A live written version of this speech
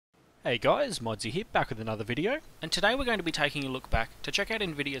Hey guys, Modsy here, back with another video, and today we're going to be taking a look back to check out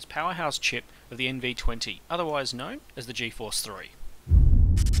Nvidia's powerhouse chip of the NV20, otherwise known as the GeForce 3.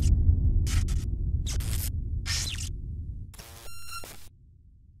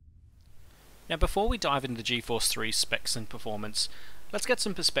 Now before we dive into the GeForce 3's specs and performance, let's get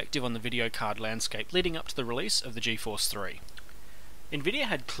some perspective on the video card landscape leading up to the release of the GeForce 3. Nvidia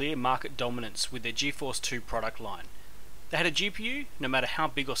had clear market dominance with their GeForce 2 product line. They had a GPU no matter how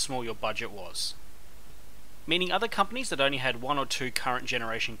big or small your budget was. Meaning other companies that only had one or two current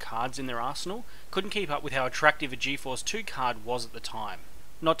generation cards in their arsenal couldn't keep up with how attractive a GeForce 2 card was at the time.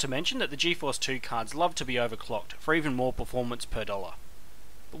 Not to mention that the GeForce 2 cards love to be overclocked for even more performance per dollar.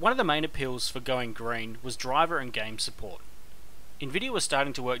 But one of the main appeals for going green was driver and game support. Nvidia was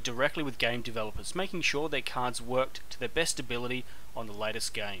starting to work directly with game developers, making sure their cards worked to their best ability on the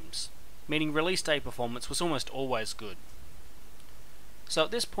latest games. Meaning release day performance was almost always good. So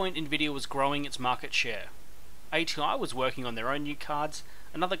at this point Nvidia was growing its market share. ATI was working on their own new cards,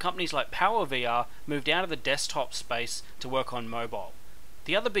 and other companies like PowerVR moved out of the desktop space to work on mobile.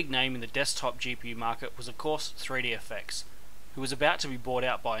 The other big name in the desktop GPU market was of course 3DFX, who was about to be bought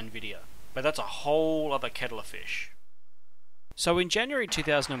out by Nvidia, but that's a whole other kettle of fish. So in January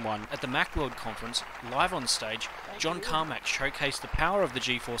 2001, at the Macworld conference, live on stage, John Carmack showcased the power of the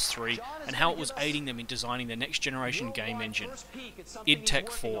GeForce 3 and how it was aiding them in designing their next generation game engine, id Tech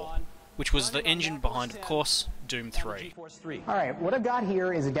 4, which was the engine behind, of course, Doom 3. Alright, what I've got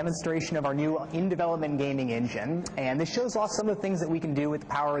here is a demonstration of our new in-development gaming engine, and this shows off some of the things that we can do with the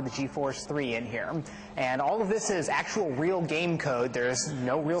power of the GeForce 3 in here. And all of this is actual real game code. There's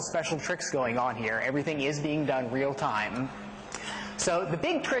no real special tricks going on here. Everything is being done real time. So the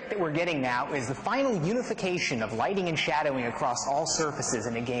big trick that we're getting now is the final unification of lighting and shadowing across all surfaces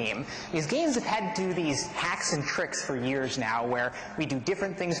in a game. These games have had to do these hacks and tricks for years now, where we do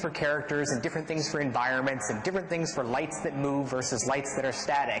different things for characters and different things for environments and different things for lights that move versus lights that are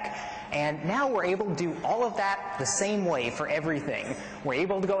static. And now we're able to do all of that the same way for everything. We're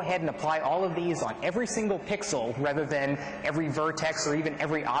able to go ahead and apply all of these on every single pixel rather than every vertex or even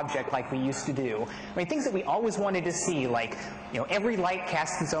every object like we used to do. I mean, things that we always wanted to see, like, every light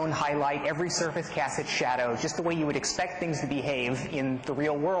casts its own highlight, every surface casts its shadow, just the way you would expect things to behave in the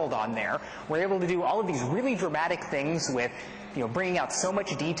real world on there. We're able to do all of these really dramatic things with, bringing out so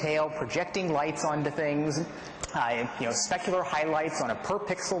much detail, projecting lights onto things, specular highlights on a per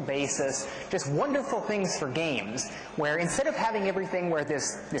pixel basis, just wonderful things for games, where instead of having everything where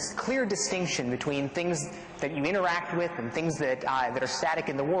there's this clear distinction between things that you interact with and things that are static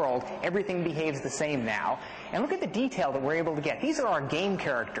in the world, everything behaves the same now. And look at the detail that we're able to get. These are our game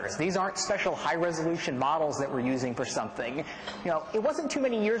characters. These aren't special high-resolution models that we're using for something. It wasn't too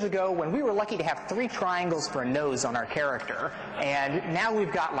many years ago when we were lucky to have 3 triangles for a nose on our character, and now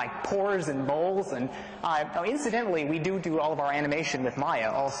we've got like pores and moles, and incidentally, we do all of our animation with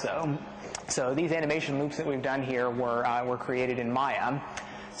Maya also. So these animation loops that we've done here were created in Maya.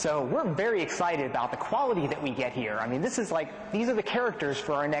 So we're very excited about the quality that we get here. I mean, these are the characters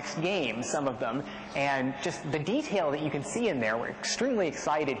for our next game, some of them, and just the detail that you can see in there, we're extremely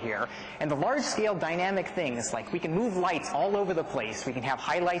excited here. And the large-scale dynamic things, like we can move lights all over the place, we can have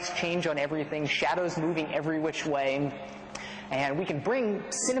highlights change on everything, shadows moving every which way, and we can bring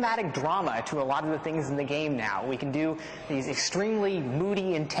cinematic drama to a lot of the things in the game now. We can do these extremely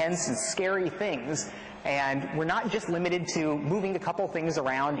moody, intense, and scary things. And we're not just limited to moving a couple things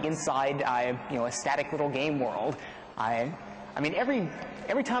around inside, a static little game world. I mean,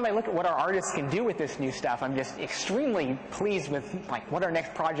 every time I look at what our artists can do with this new stuff, I'm just extremely pleased with what our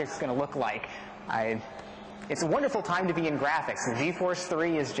next project's going to look like. It's a wonderful time to be in graphics. The GeForce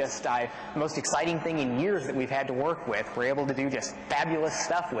 3 is just the most exciting thing in years that we've had to work with. We're able to do just fabulous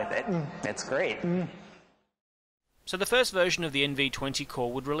stuff with it. It's great. So the first version of the NV20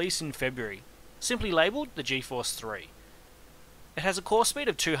 core would release in February, simply labelled the GeForce 3. It has a core speed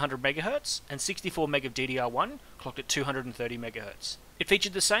of 200 MHz and 64 meg of DDR1, clocked at 230 MHz. It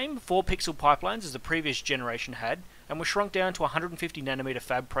featured the same 4-pixel pipelines as the previous generation had, and was shrunk down to a 150nm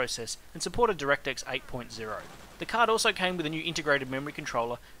fab process and supported DirectX 8.0. The card also came with a new integrated memory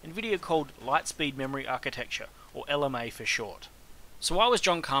controller, Nvidia called Lightspeed Memory Architecture, or LMA for short. So why was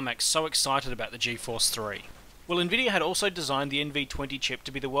John Carmack so excited about the GeForce 3? Well, Nvidia had also designed the NV20 chip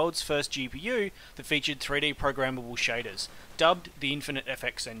to be the world's first GPU that featured 3D programmable shaders, dubbed the Infinite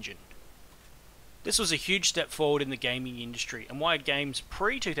FX engine. This was a huge step forward in the gaming industry, and why games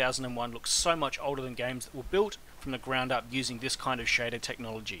pre-2001 look so much older than games that were built from the ground up using this kind of shader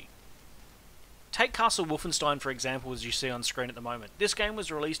technology. Take Castle Wolfenstein for example, as you see on screen at the moment. This game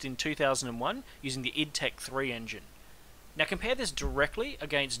was released in 2001 using the id Tech 3 engine. Now compare this directly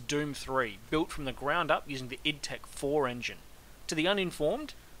against Doom 3, built from the ground up using the id Tech 4 engine. To the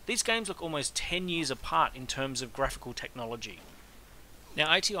uninformed, these games look almost 10 years apart in terms of graphical technology. Now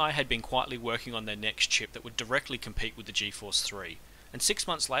ATI had been quietly working on their next chip that would directly compete with the GeForce 3, and 6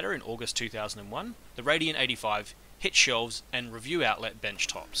 months later in August 2001, the Radeon 85 hit shelves and review outlet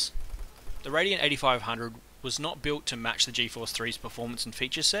benchtops. The Radeon 8500 was not built to match the GeForce 3's performance and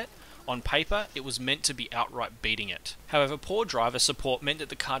feature set. On paper, it was meant to be outright beating it. However, poor driver support meant that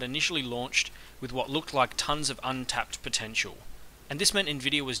the card initially launched with what looked like tons of untapped potential. And this meant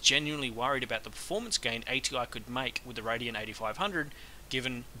Nvidia was genuinely worried about the performance gain ATI could make with the Radeon 8500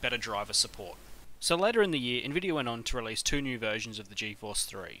 given better driver support. So later in the year, Nvidia went on to release 2 new versions of the GeForce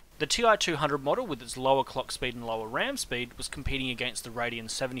 3. The TI-200 model with its lower clock speed and lower RAM speed was competing against the Radeon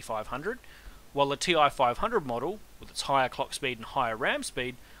 7500, while the TI-500 model, with its higher clock speed and higher RAM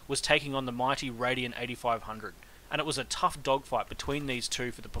speed, was taking on the mighty Radeon 8500, and it was a tough dogfight between these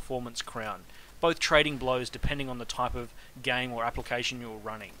two for the performance crown, both trading blows depending on the type of game or application you were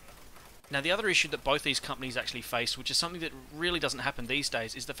running. Now the other issue that both these companies actually faced, which is something that really doesn't happen these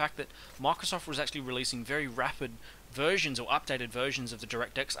days, is the fact that Microsoft was actually releasing very rapid versions or updated versions of the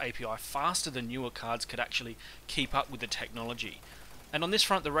DirectX API faster than newer cards could actually keep up with the technology. And on this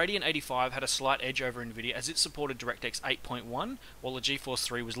front, the Radeon 85 had a slight edge over Nvidia as it supported DirectX 8.1, while the GeForce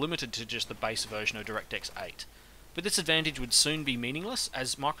 3 was limited to just the base version of DirectX 8. But this advantage would soon be meaningless,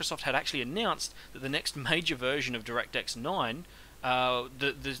 as Microsoft had actually announced that the next major version of DirectX 9,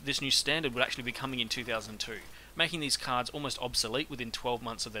 this new standard, would actually be coming in 2002, making these cards almost obsolete within 12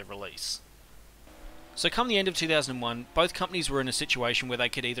 months of their release. So come the end of 2001, both companies were in a situation where they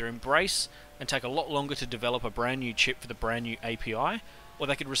could either embrace and take a lot longer to develop a brand new chip for the brand new API, or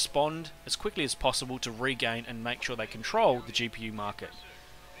they could respond as quickly as possible to regain and make sure they control the GPU market.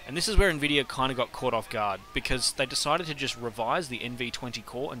 And this is where Nvidia kind of got caught off guard, because they decided to just revise the NV20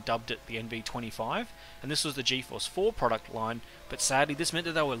 core and dubbed it the NV25, and this was the GeForce 4 product line, but sadly this meant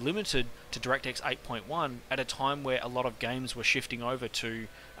that they were limited to DirectX 8.1 at a time where a lot of games were shifting over to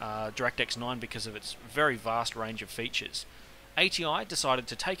DirectX 9 because of its very vast range of features. ATI decided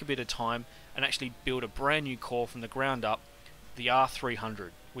to take a bit of time and actually build a brand new core from the ground up, the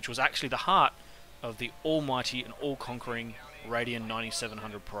R300, which was actually the heart of the almighty and all-conquering Radeon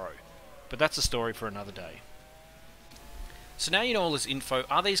 9700 Pro. But that's a story for another day. So now you know all this info,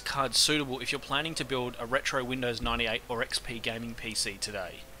 are these cards suitable if you're planning to build a retro Windows 98 or XP gaming PC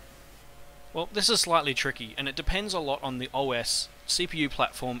today? Well, this is slightly tricky, and it depends a lot on the OS, CPU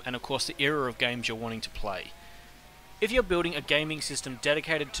platform, and of course the era of games you're wanting to play. If you're building a gaming system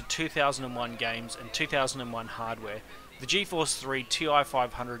dedicated to 2001 games and 2001 hardware, the GeForce 3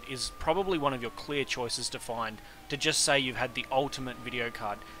 TI-500 is probably one of your clear choices to find to just say you've had the ultimate video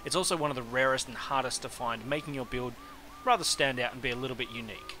card. It's also one of the rarest and hardest to find, making your build rather stand out and be a little bit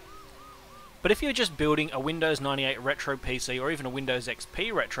unique. But if you're just building a Windows 98 retro PC or even a Windows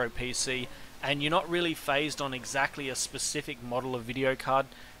XP retro PC, and you're not really phased on exactly a specific model of video card,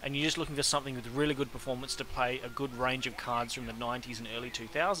 and you're just looking for something with really good performance to play a good range of cards from the 90s and early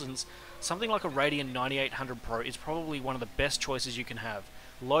 2000s, something like a Radeon 9800 Pro is probably one of the best choices you can have.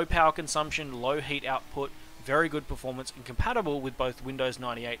 Low power consumption, low heat output, very good performance, and compatible with both Windows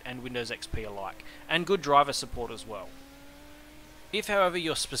 98 and Windows XP alike, and good driver support as well. If, however,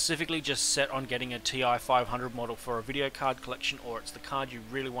 you're specifically just set on getting a TI-500 model for a video card collection, or it's the card you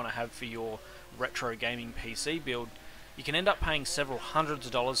really want to have for your retro gaming PC build, you can end up paying several hundreds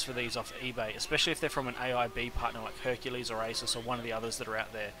of dollars for these off eBay, especially if they're from an AIB partner like Hercules or Asus or one of the others that are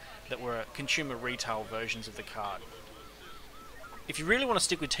out there that were consumer retail versions of the card. If you really want to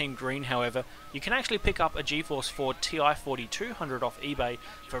stick with Team Green, however, you can actually pick up a GeForce 4 TI-4200 off eBay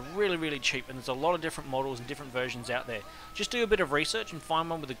for really cheap, and there's a lot of different models and different versions out there. Just do a bit of research and find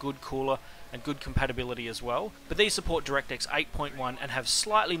one with a good cooler and good compatibility as well, but these support DirectX 8.1 and have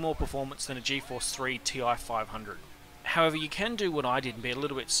slightly more performance than a GeForce 3 TI-500. However, you can do what I did and be a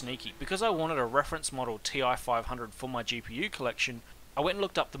little bit sneaky. Because I wanted a reference model TI-500 for my GPU collection, I went and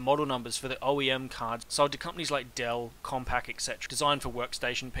looked up the model numbers for the OEM cards sold to companies like Dell, Compaq, etc., designed for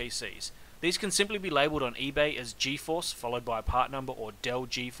workstation PCs. These can simply be labelled on eBay as GeForce followed by a part number, or Dell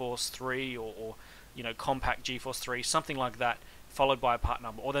GeForce 3, or Compaq GeForce 3, something like that, followed by a part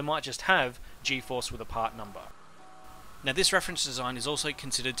number, or they might just have GeForce with a part number. Now this reference design is also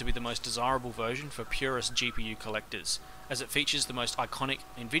considered to be the most desirable version for purist GPU collectors, as it features the most iconic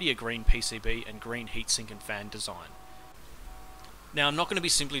Nvidia green PCB and green heatsink and fan design. Now I'm not going to be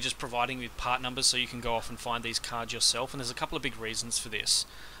simply just providing with part numbers so you can go off and find these cards yourself, and there's a couple of big reasons for this.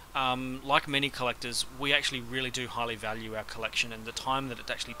 like many collectors, we actually really do highly value our collection and the time that it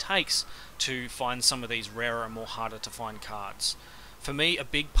actually takes to find some of these rarer and more harder to find cards. For me, a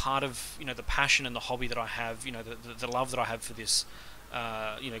big part of the passion and the hobby that I have, the love that I have for this,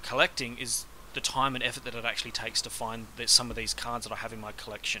 collecting is the time and effort that it actually takes to find some of these cards that I have in my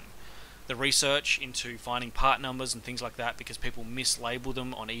collection. The research into finding part numbers and things like that, because people mislabel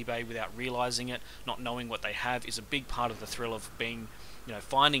them on eBay without realizing it, not knowing what they have, is a big part of the thrill of being,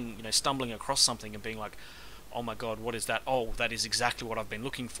 stumbling across something and being like, oh my god, what is that? Oh, that is exactly what I've been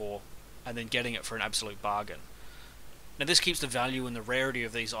looking for, and then getting it for an absolute bargain. Now this keeps the value and the rarity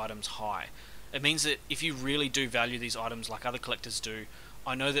of these items high. It means that if you really do value these items like other collectors do,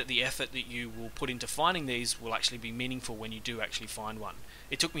 I know that the effort that you will put into finding these will actually be meaningful when you do actually find one.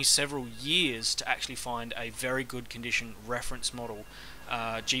 It took me several years to actually find a very good condition reference model,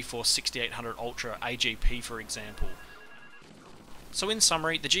 GeForce 6800 Ultra AGP for example. So in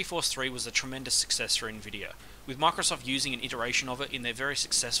summary, the GeForce 3 was a tremendous success for Nvidia, with Microsoft using an iteration of it in their very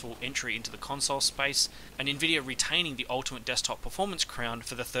successful entry into the console space, and Nvidia retaining the ultimate desktop performance crown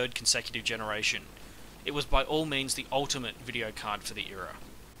for the third consecutive generation. It was by all means the ultimate video card for the era.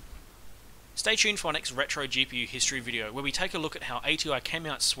 Stay tuned for our next retro GPU history video, where we take a look at how ATI came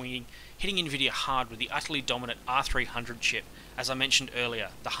out swinging, hitting Nvidia hard with the utterly dominant R300 chip, as I mentioned earlier,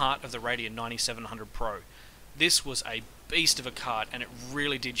 the heart of the Radeon 9700 Pro. This was a beast of a card, and it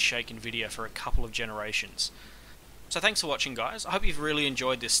really did shake Nvidia for a couple of generations. So thanks for watching, guys. I hope you've really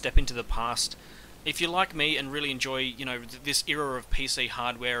enjoyed this step into the past. If you're like me and really enjoy, this era of PC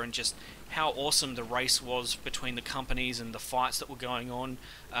hardware and just how awesome the race was between the companies and the fights that were going on,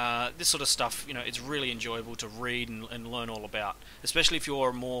 this sort of stuff, it's really enjoyable to read and learn all about. Especially if you're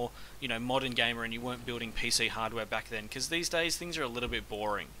a more, modern gamer and you weren't building PC hardware back then, because these days things are a little bit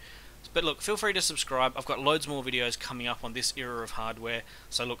boring. But look, feel free to subscribe. I've got loads more videos coming up on this era of hardware.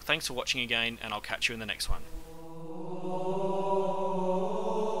 So look, thanks for watching again, and I'll catch you in the next one.